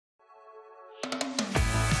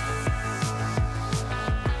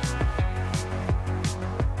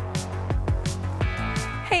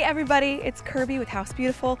everybody, it's Kirby with House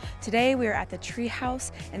Beautiful. Today we are at the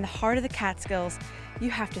Treehouse in the heart of the Catskills. You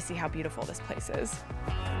have to see how beautiful this place is.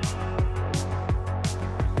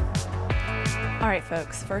 All right,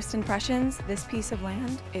 folks, first impressions, this piece of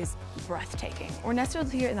land is breathtaking. We're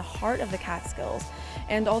nestled here in the heart of the Catskills,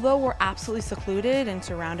 and although we're absolutely secluded and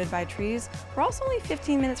surrounded by trees, we're also only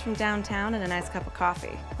 15 minutes from downtown and a nice cup of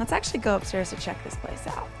coffee. Let's actually go upstairs to check this place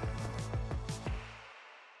out.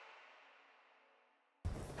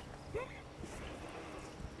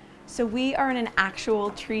 So we are in an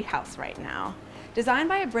actual tree house right now. Designed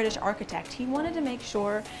by a British architect, he wanted to make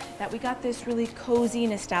sure that we got this really cozy,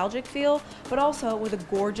 nostalgic feel, but also with a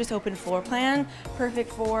gorgeous open floor plan, perfect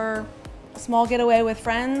for a small getaway with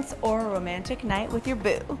friends or a romantic night with your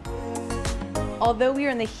boo. Although we are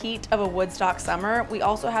in the heat of a Woodstock summer, we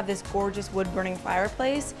also have this gorgeous wood-burning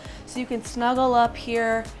fireplace, so you can snuggle up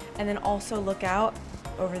here and then also look out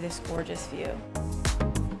over this gorgeous view.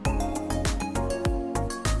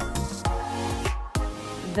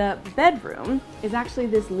 The bedroom is actually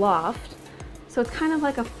this loft, so it's kind of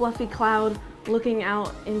like a fluffy cloud looking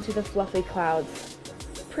out into the fluffy clouds.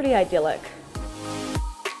 Pretty idyllic.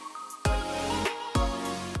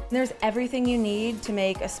 There's everything you need to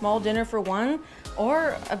make a small dinner for one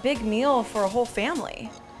or a big meal for a whole family.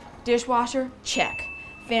 Dishwasher, check.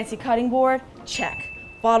 Fancy cutting board, check.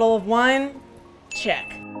 Bottle of wine,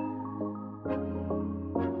 check.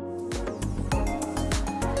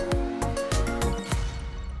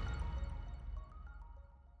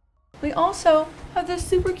 We also have this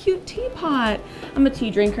super cute teapot. I'm a tea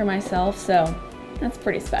drinker myself, so that's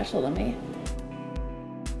pretty special to me.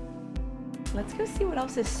 Let's go see what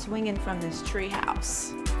else is swinging from this tree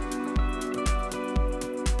house.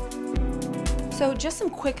 So just some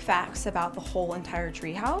quick facts about the whole entire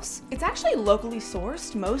tree house. It's actually locally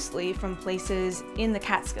sourced, mostly from places in the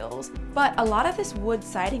Catskills, but a lot of this wood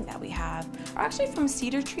siding that we have are actually from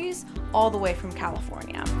cedar trees all the way from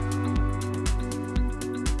California.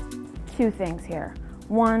 Two things here.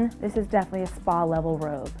 One, this is definitely a spa level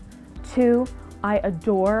robe. Two, I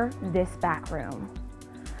adore this back room.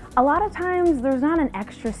 A lot of times there's not an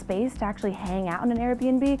extra space to actually hang out in an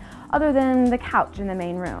Airbnb other than the couch in the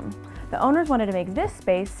main room. The owners wanted to make this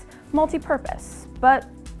space multi-purpose, but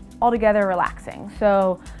altogether relaxing.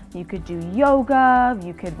 So you could do yoga,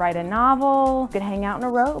 you could write a novel, you could hang out in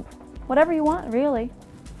a robe. Whatever you want, really.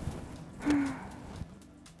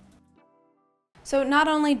 So not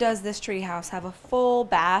only does this treehouse have a full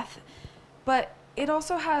bath, but it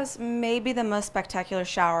also has maybe the most spectacular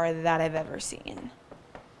shower that I've ever seen.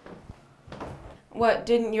 What,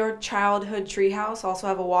 didn't your childhood treehouse also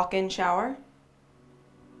have a walk-in shower?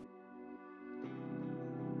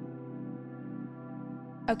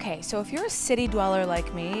 Okay, so if you're a city dweller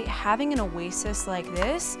like me, having an oasis like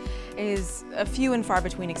this is a few and far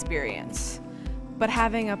between experience. But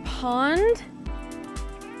having a pond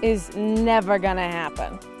is never gonna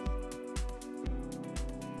happen.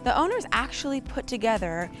 The owners actually put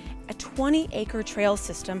together a 20-acre trail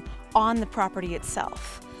system on the property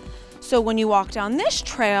itself. So when you walk down this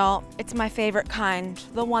trail, it's my favorite kind,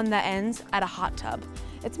 the one that ends at a hot tub.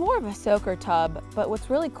 It's more of a soaker tub, but what's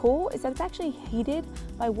really cool is that it's actually heated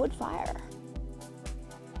by wood fire.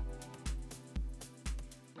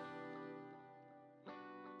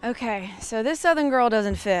 Okay, so this southern girl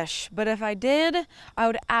doesn't fish, but if I did, I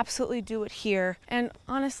would absolutely do it here. And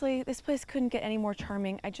honestly, this place couldn't get any more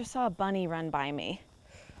charming. I just saw a bunny run by me.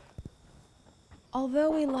 Although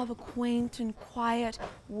we love a quaint and quiet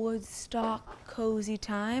Woodstock cozy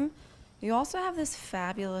time, you also have this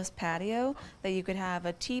fabulous patio that you could have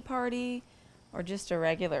a tea party or just a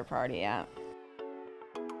regular party at.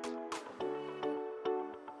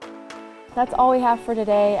 That's all we have for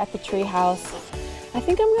today at the Treehouse. I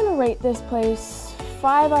think I'm gonna rate this place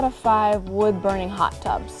 5 out of 5 wood-burning hot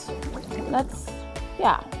tubs.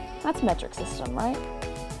 That's metric system, right?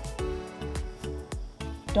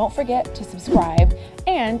 Don't forget to subscribe,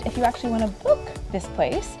 and if you actually want to book this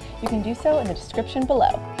place, you can do so in the description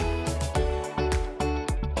below.